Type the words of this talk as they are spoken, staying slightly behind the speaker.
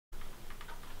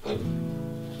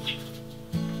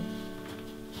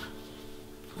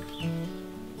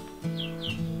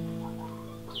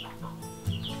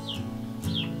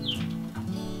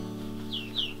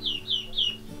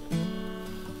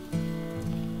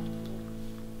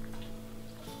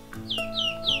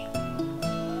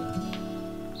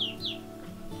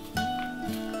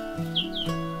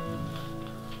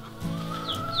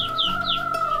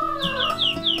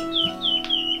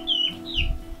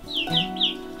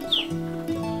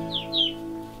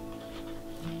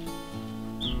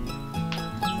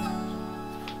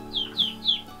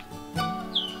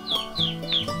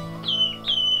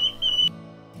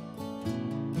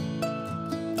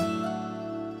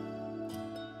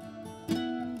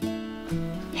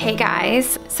Hey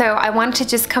guys, so I wanted to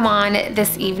just come on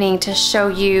this evening to show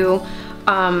you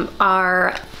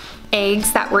our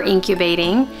eggs that we're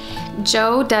incubating.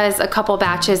 Joe does a couple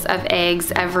batches of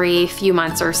eggs every few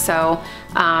months or so.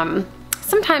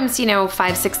 Sometimes, you know,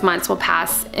 5-6 months will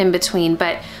pass in between,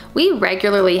 but we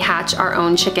regularly hatch our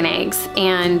own chicken eggs,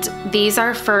 and these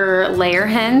are for layer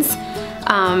hens.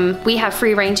 We have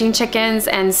free-ranging chickens,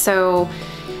 and so,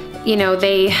 you know,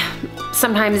 they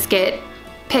sometimes get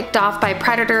picked off by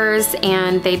predators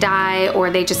and they die,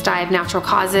 or they just die of natural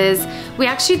causes. We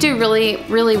actually do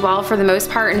really well for the most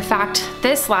part. In fact,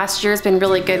 this last year has been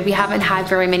really good. We haven't had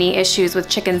very many issues with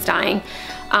chickens dying.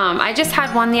 I just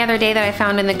had one the other day that I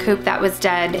found in the coop that was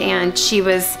dead, and she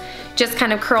was just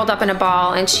kind of curled up in a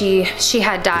ball, and she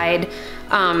had died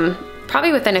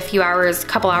probably within a few hours,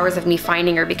 couple hours of me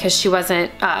finding her, because she wasn't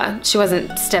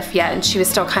stiff yet and she was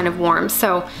still kind of warm.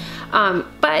 So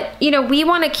but you know, we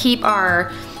want to keep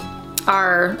our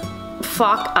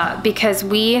flock up because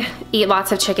we eat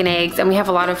lots of chicken eggs, and we have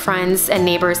a lot of friends and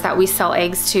neighbors that we sell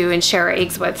eggs to and share our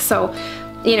eggs with. So,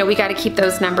 you know, we got to keep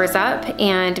those numbers up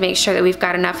and make sure that we've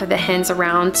got enough of the hens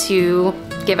around to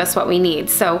give us what we need.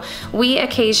 So we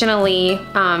occasionally,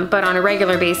 but on a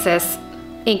regular basis,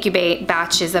 incubate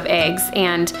batches of eggs,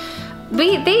 and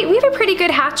we have a pretty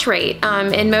good hatch rate,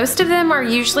 and most of them are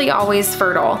usually always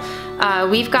fertile.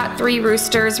 We've got 3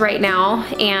 roosters right now,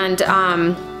 and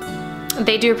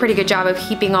they do a pretty good job of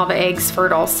keeping all the eggs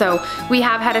fertile. So we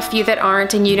have had a few that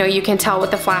aren't, and you know, you can tell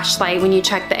with the flashlight when you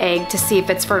check the egg to see if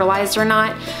it's fertilized or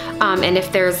not, and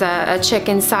if there's a chick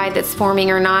inside that's forming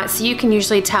or not. So you can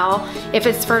usually tell if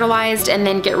it's fertilized and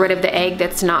then get rid of the egg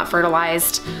that's not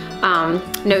fertilized.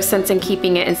 No sense in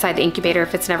keeping it inside the incubator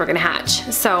if it's never gonna hatch.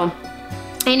 So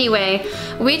anyway,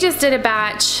 we just did a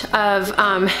batch of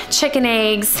chicken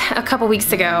eggs a couple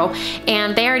weeks ago,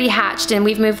 and they already hatched, and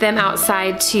we've moved them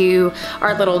outside to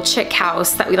our little chick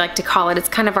house that we like to call it. It's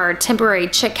kind of our temporary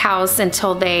chick house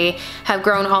until they have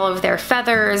grown all of their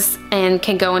feathers and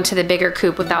can go into the bigger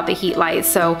coop without the heat light.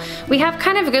 So we have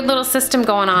kind of a good little system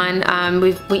going on.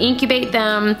 We incubate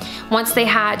them. Once they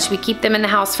hatch, we keep them in the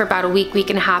house for about a week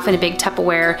and a half in a big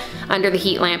Tupperware under the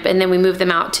heat lamp, and then we move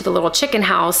them out to the little chicken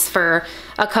house for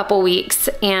a couple weeks,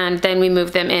 and then we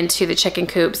move them into the chicken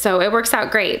coop. So it works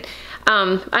out great.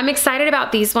 I'm excited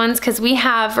about these ones because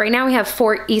right now we have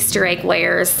 4 Easter egg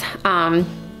layers. And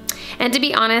to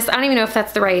be honest, I don't even know if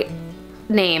that's the right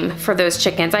name for those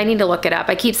chickens. I need to look it up.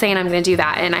 I keep saying I'm gonna do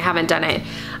that and I haven't done it.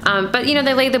 But you know,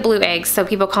 they lay the blue eggs, so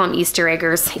people call them Easter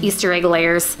eggers, Easter egg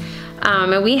layers.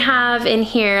 And we have in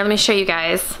here, let me show you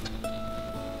guys.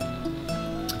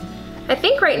 I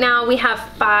think right now we have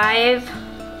 5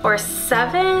 or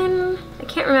 7, I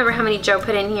can't remember how many Joe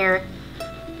put in here,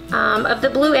 of the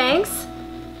blue eggs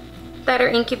that are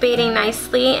incubating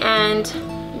nicely, and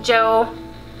Joe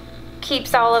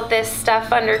keeps all of this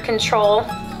stuff under control,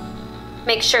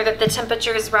 make sure that the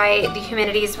temperature is right, the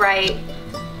humidity is right,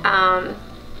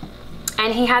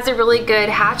 and he has a really good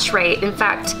hatch rate. In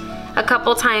fact, a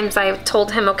couple times I've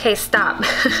told him, okay, stop.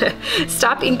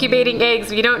 Stop incubating eggs,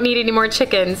 we don't need any more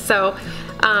chickens. So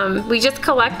we just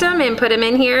collect them and put them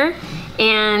in here,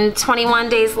 and 21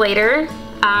 days later,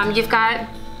 you've got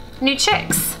new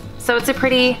chicks. So it's a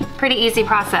pretty easy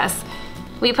process.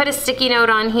 We put a sticky note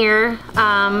on here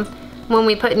when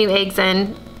we put new eggs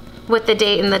in, with the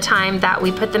date and the time that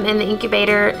we put them in the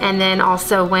incubator, and then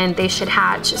also when they should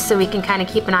hatch, so we can kind of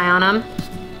keep an eye on them.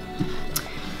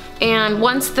 And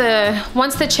once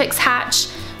the chicks hatch,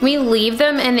 we leave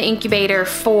them in the incubator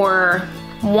for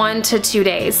 1 to 2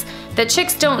 days. The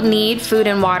chicks don't need food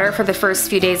and water for the first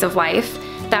few days of life.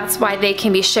 That's why they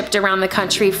can be shipped around the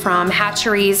country from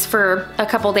hatcheries for a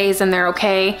couple days and they're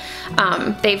okay.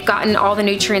 They've gotten all the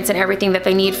nutrients and everything that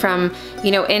they need from,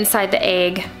 you know, inside the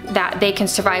egg, that they can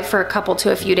survive for a couple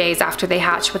to a few days after they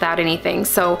hatch without anything.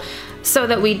 So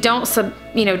that we don't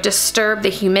disturb the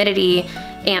humidity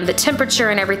and the temperature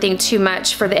and everything too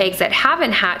much for the eggs that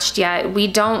haven't hatched yet, we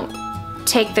don't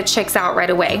take the chicks out right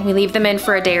away. We leave them in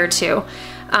for a day or two.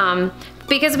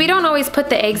 Because we don't always put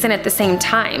the eggs in at the same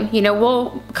time. You know,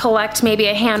 we'll collect maybe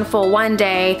a handful one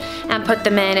day and put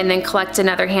them in, and then collect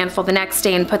another handful the next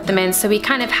day and put them in. So we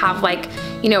kind of have like,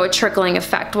 you know, a trickling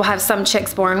effect. We'll have some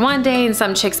chicks born one day and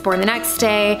some chicks born the next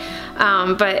day.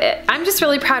 But I'm just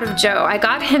really proud of Joe. I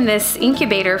got him this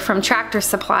incubator from Tractor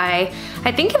Supply.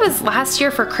 I think it was last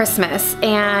year for Christmas,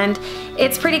 and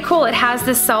it's pretty cool. It has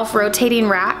this self-rotating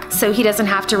rack, so he doesn't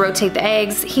have to rotate the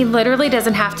eggs. He literally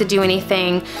doesn't have to do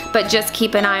anything but just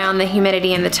keep an eye on the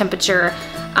humidity and the temperature.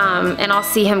 And I'll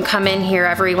see him come in here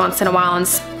every once in a while and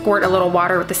squirt a little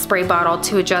water with the spray bottle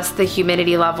to adjust the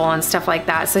humidity level and stuff like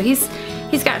that. So he's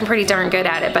gotten pretty darn good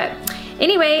at it. But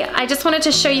anyway, I just wanted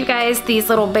to show you guys these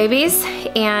little babies,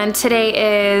 and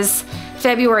today is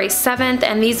February 7th,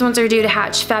 and these ones are due to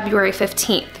hatch February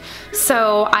 15th.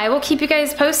 So I will keep you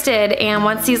guys posted, and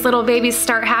once these little babies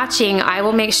start hatching, I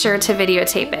will make sure to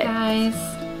videotape it. Guys,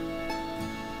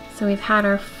 so we've had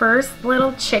our first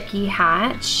little chickie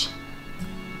hatch.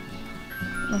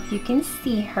 If you can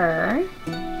see her,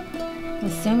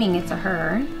 assuming it's a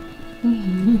her.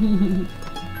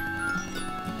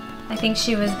 I think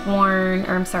she was born,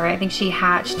 or I'm sorry, I think she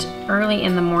hatched early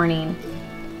in the morning.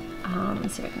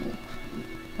 Let's see if I can,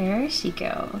 there she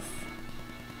goes.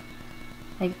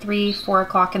 Like 3, 4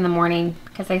 o'clock in the morning,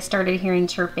 because I started hearing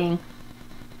chirping.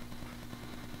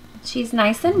 She's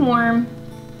nice and warm.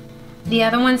 The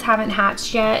other ones haven't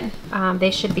hatched yet.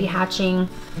 They should be hatching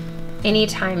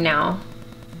anytime now.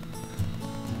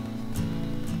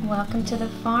 Welcome to the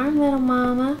farm, little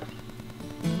mama.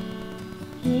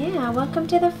 Yeah, welcome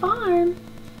to the farm.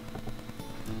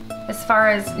 As far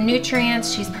as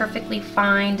nutrients, she's perfectly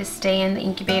fine to stay in the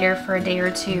incubator for a day or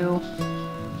two.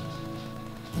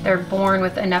 They're born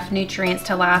with enough nutrients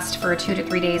to last for 2 to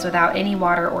 3 days without any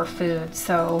water or food.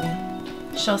 So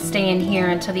she'll stay in here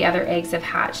until the other eggs have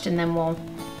hatched, and then we'll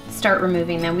start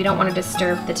removing them. We don't want to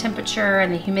disturb the temperature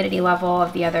and the humidity level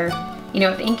of the other, you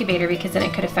know, of the incubator, because then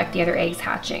it could affect the other eggs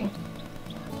hatching.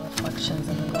 Reflections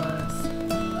in the glass.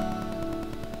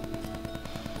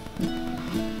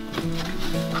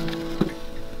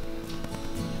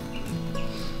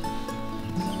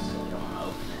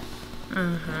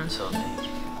 So they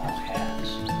won't hatch.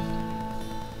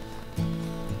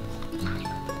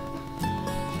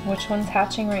 Which one's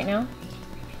hatching right now?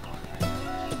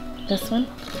 This one?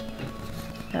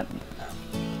 Yep.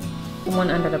 The one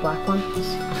under the black one?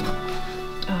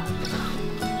 Oh.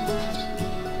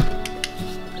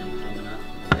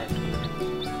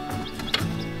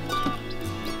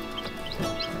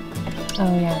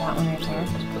 Oh yeah, that one right there.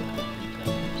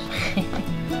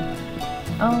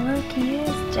 Oh look, he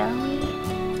is, Joey.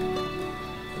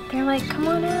 They're like, come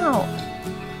on out.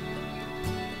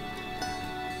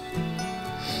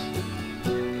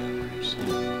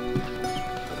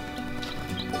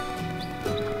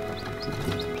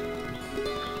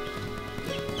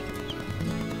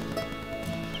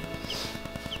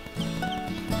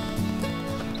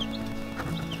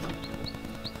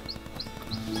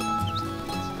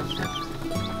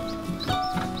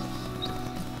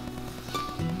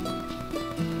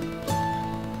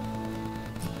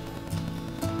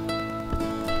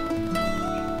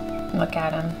 Look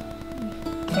at them.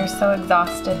 They're so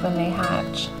exhausted when they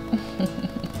hatch.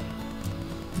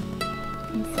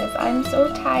 He says, I'm so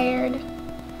tired.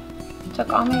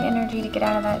 Took all my energy to get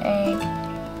out of that egg.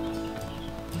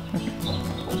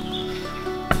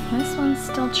 This one's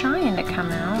still trying to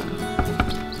come out.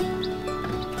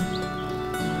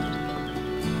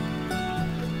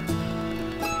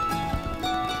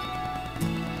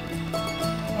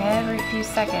 Every few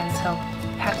seconds he'll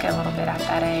peck a little bit at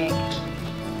that egg.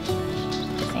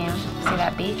 See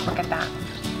that beak? Look at that.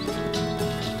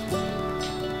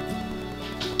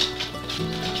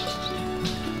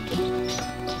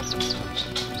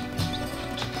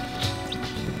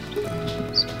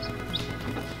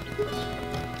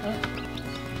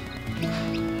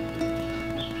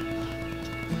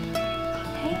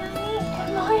 Hey, honey.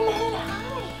 Good morning.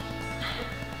 Hi.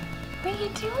 What are you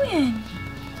doing?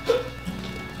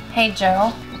 Hey,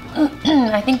 Joe.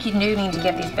 I think you do need to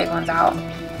get these big ones out,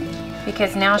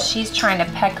 because now she's trying to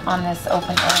peck on this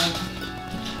open egg.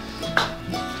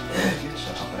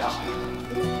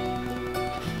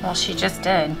 Well, she just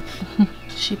did.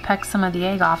 She pecked some of the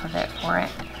egg off of it for it.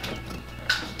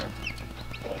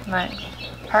 But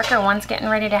Parker, one's getting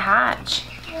ready to hatch.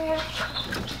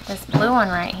 This blue one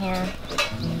right here.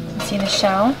 See the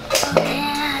shell? Oh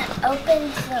yeah,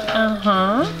 open so.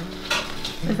 Uh-huh.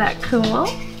 Is that cool?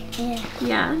 Yeah.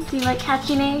 Yeah. Do you like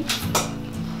hatching eggs?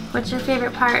 What's your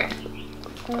favorite part?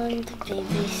 The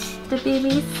babies. The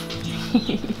babies?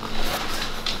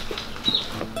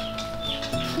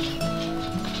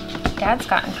 Dad's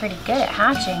gotten pretty good at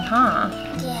hatching, huh?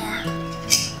 Yeah.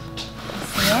 See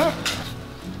it?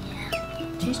 Yeah.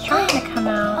 She's trying to come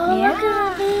out. Oh, Yeah. look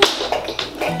at me.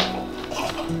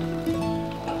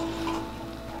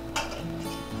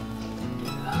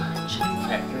 Chicken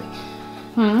factory.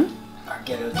 Our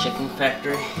ghetto chicken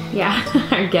factory. Yeah,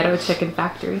 our ghetto chicken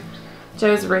factory.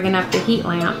 Joe's rigging up the heat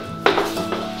lamp.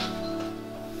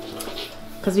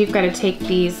 Because we've got to take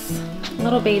these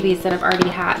little babies that have already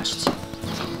hatched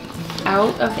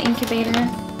out of the incubator.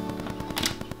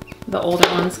 The older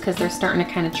ones, because they're starting to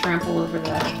kind of trample over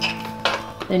the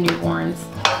newborns.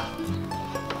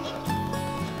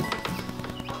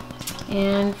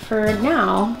 And for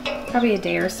now, probably a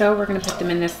day or so, we're going to put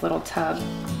them in this little tub.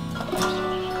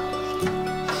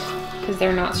 Because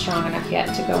they're not strong enough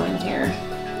yet to go in here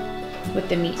with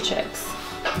the meat chicks.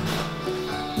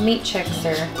 Meat chicks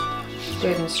are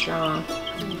good and strong.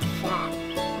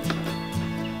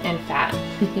 And fat.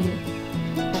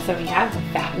 That's what we have, the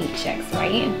fat meat chicks,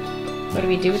 right? What do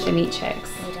we do with the meat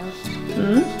chicks?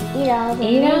 Eat all the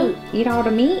meat. Eat all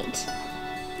the meat.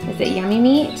 Is it yummy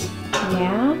meat?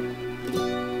 Yeah.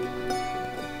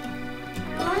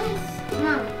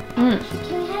 Mom,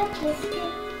 can we have biscuits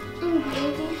and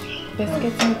gravy?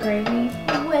 Biscuits and gravy?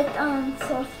 With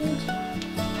sausage.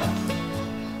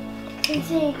 And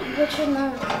see which one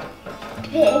are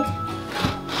pig.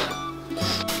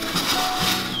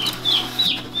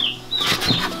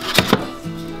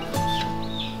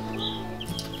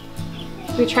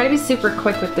 We try to be super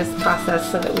quick with this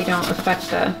process so that we don't affect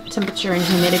the temperature and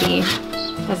humidity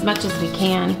as much as we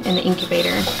can in the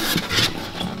incubator.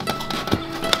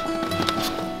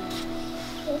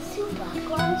 Those two black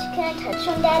ones, can I touch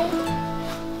them, Daddy?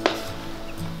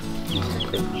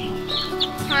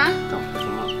 Huh?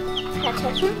 Can I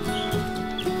touch them?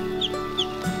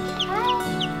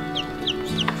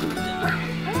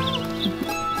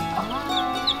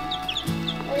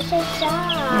 They're so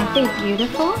soft. Aren't they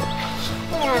beautiful?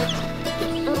 Yeah.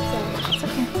 Oops. It's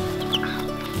okay.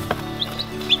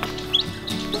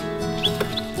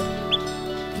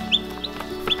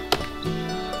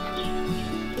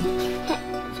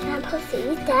 You're not supposed to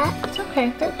eat that. It's okay.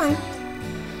 They're fine.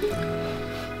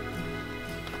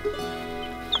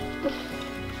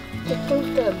 I think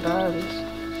they're bugs.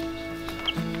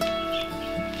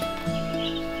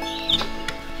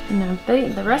 No,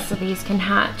 the rest of these can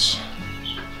hatch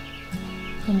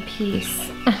in peace.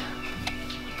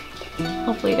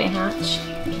 Hopefully they hatch.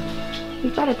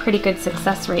 We've got a pretty good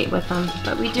success rate with them,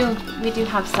 but we do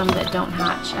have some that don't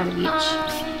hatch out of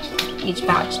each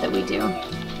batch that we do.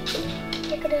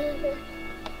 Look at it.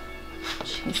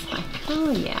 She's like,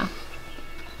 oh yeah.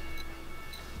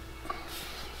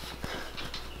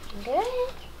 Good.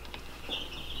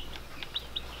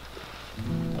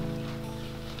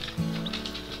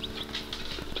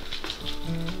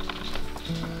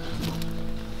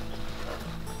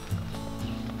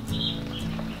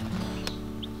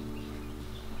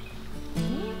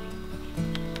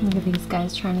 Look at these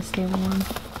guys trying to stay warm.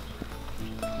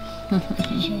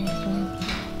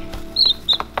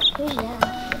 Who's that?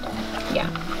 Yeah.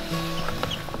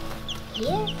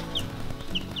 Here?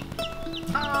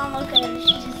 Oh, look at her.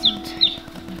 She's just so tired.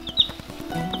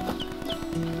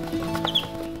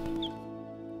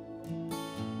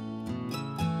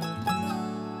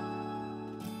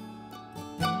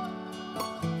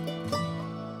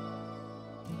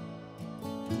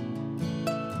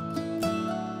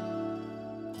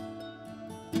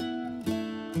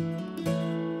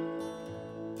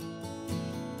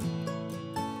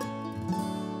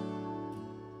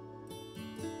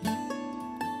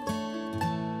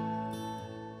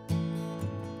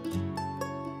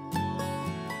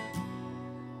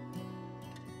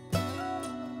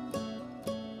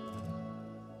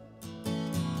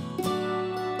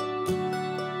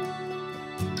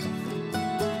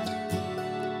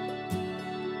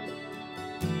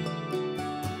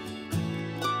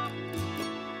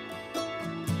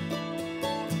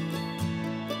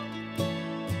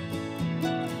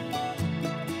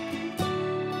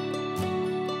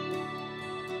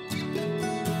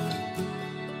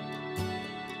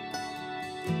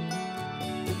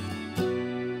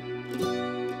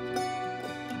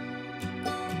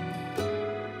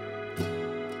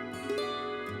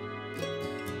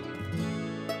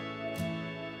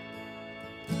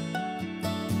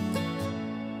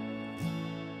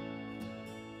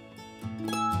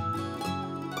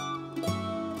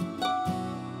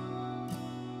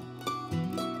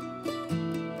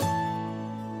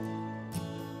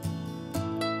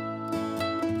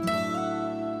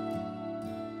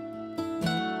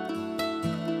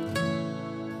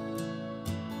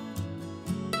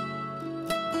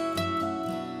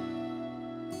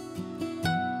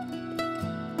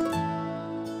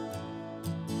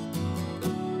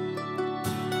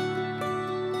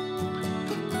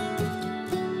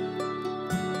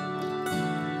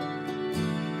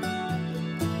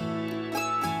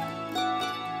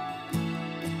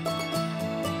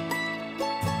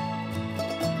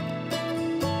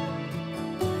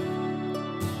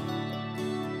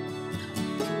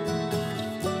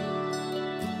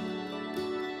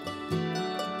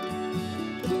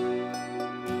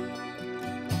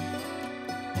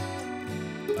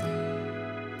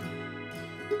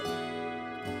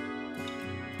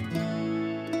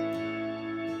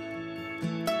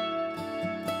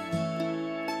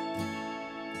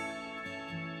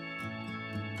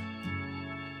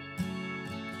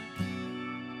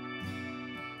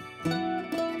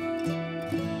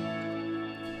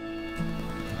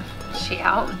 she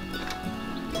out?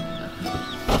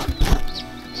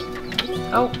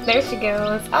 Oh, there she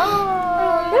goes.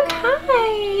 Oh, look,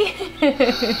 hi.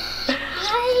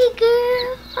 Hi,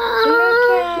 girl.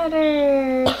 Look at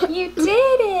her. You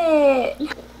did it.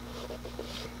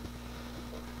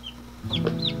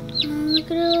 Look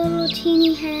at her little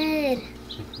teeny head.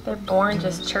 They're born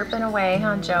just chirping away,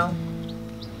 huh, Joe?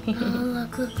 Oh,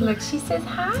 look, look, look. Look, she says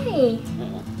hi.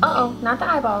 Uh-oh, not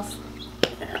the eyeballs.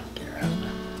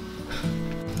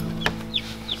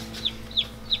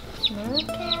 Look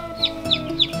at it.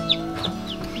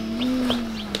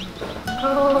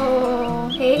 Oh,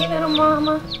 hey, little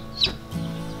mama.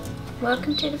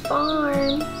 Welcome to the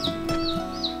farm.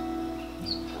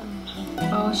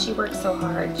 Oh, she worked so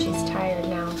hard. She's tired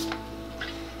now.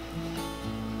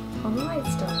 Oh, the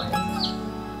light's still buddy.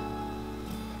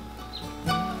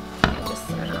 Just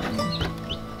set it on.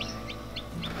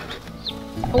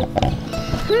 Oh.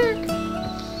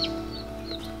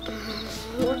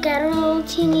 Look at her little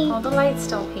teeny. Hold the light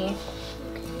still, P.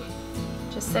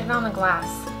 Just sit it on the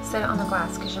glass. Sit it on the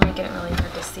glass because you're making it really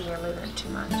hard to see. You're moving it too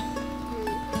much.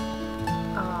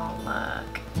 Oh,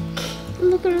 look.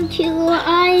 Look at her cute little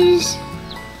eyes.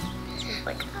 She's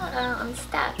like, oh, I'm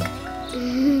stuck.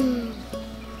 Mm.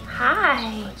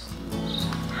 Hi.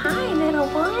 Hi, little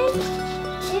one.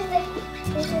 You're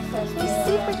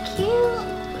super cute.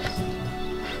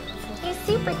 You're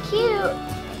super cute.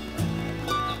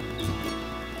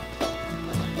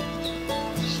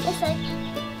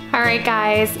 All right,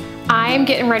 guys, I'm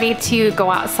getting ready to go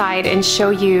outside and show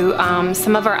you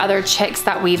some of our other chicks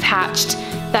that we've hatched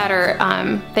that are,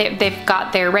 they've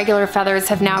got their regular feathers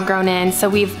have now grown in. So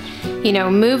we've, you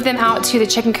know, moved them out to the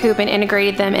chicken coop and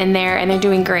integrated them in there, and they're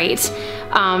doing great.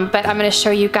 But I'm gonna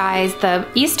show you guys the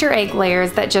Easter egg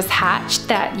layers that just hatched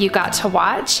that you got to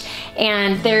watch.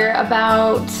 And they're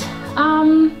about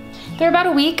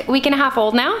a week and a half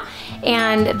old now.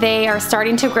 And they are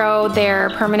starting to grow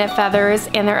their permanent feathers,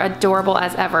 and they're adorable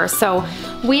as ever. So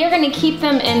we are gonna keep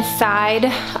them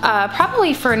inside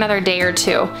probably for another day or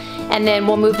two, and then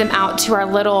we'll move them out to our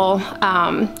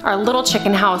little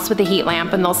chicken house with the heat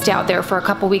lamp, and they'll stay out there for a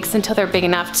couple weeks until they're big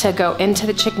enough to go into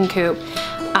the chicken coop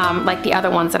like the other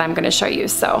ones that I'm gonna show you.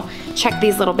 So check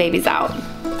these little babies out.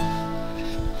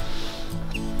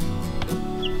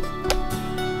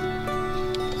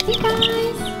 Hey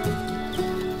guys.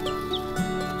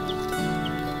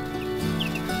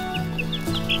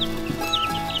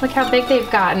 Look how big they've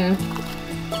gotten.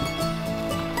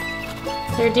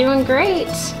 They're doing great.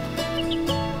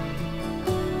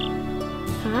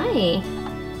 Hi.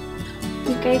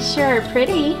 You guys sure are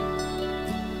pretty.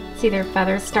 See their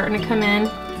feathers starting to come in.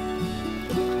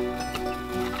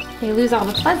 They lose all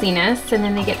the fuzziness and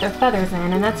then they get their feathers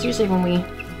in, and that's usually when we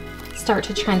start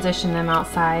to transition them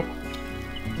outside.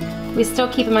 We still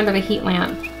keep them under the heat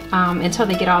lamp until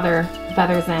they get all their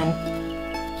feathers in.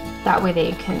 That way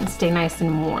they can stay nice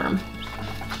and warm.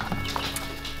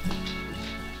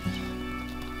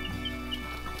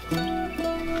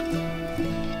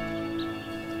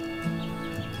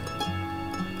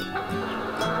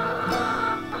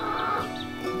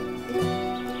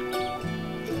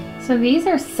 So these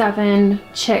are 7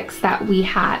 chicks that we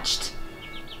hatched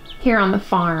here on the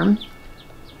farm.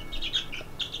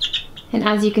 And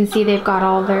as you can see, they've got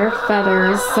all their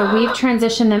feathers. So we've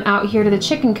transitioned them out here to the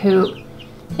chicken coop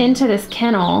into this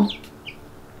kennel,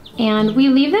 and we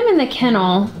leave them in the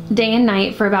kennel day and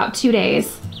night for about 2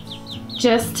 days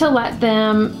just to let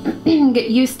them get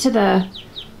used to the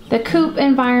coop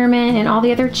environment and all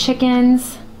the other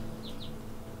chickens.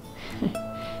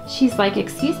 She's like,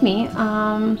 excuse me,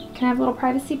 can I have a little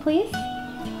privacy, please?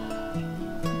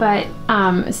 But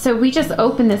so we just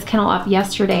opened this kennel up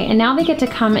yesterday, and now they get to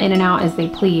come in and out as they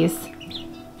please.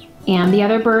 And the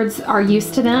other birds are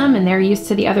used to them, and they're used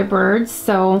to the other birds,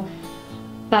 so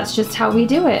that's just how we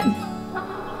do it.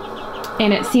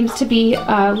 And it seems to be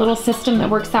a little system that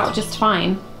works out just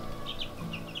fine.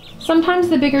 Sometimes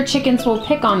the bigger chickens will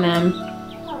pick on them,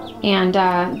 and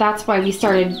that's why we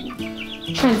started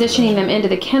transitioning them into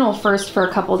the kennel first for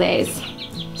a couple days,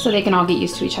 so they can all get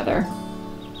used to each other.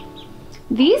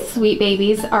 These sweet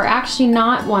babies are actually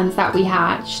not ones that we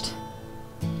hatched.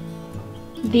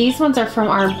 These ones are from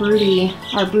our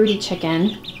broody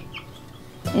chicken,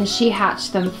 and she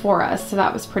hatched them for us, so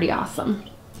that was pretty awesome.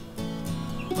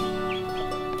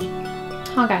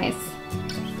 Oh guys,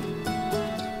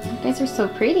 you guys are so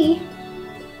pretty.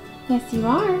 Yes, you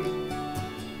are.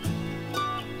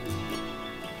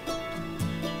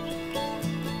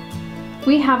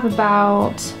 We have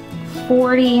about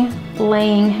 40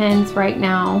 laying hens right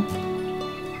now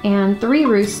and 3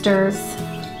 roosters.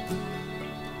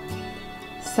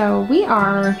 So we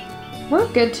are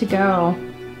we're good to go.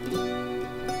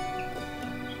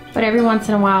 But every once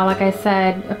in a while, like I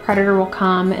said, a predator will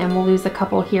come and we'll lose a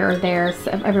couple here or there.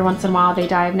 So every once in a while they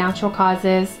die of natural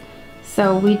causes.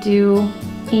 So we do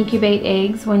incubate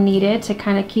eggs when needed to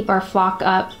kind of keep our flock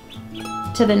up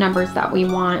to the numbers that we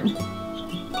want.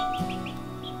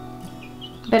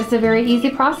 But it's a very easy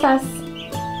process.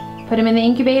 Put them in the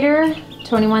incubator,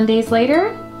 21 days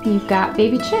later, you've got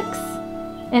baby chicks.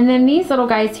 And then these little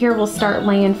guys here will start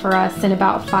laying for us in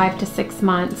about 5 to 6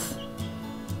 months.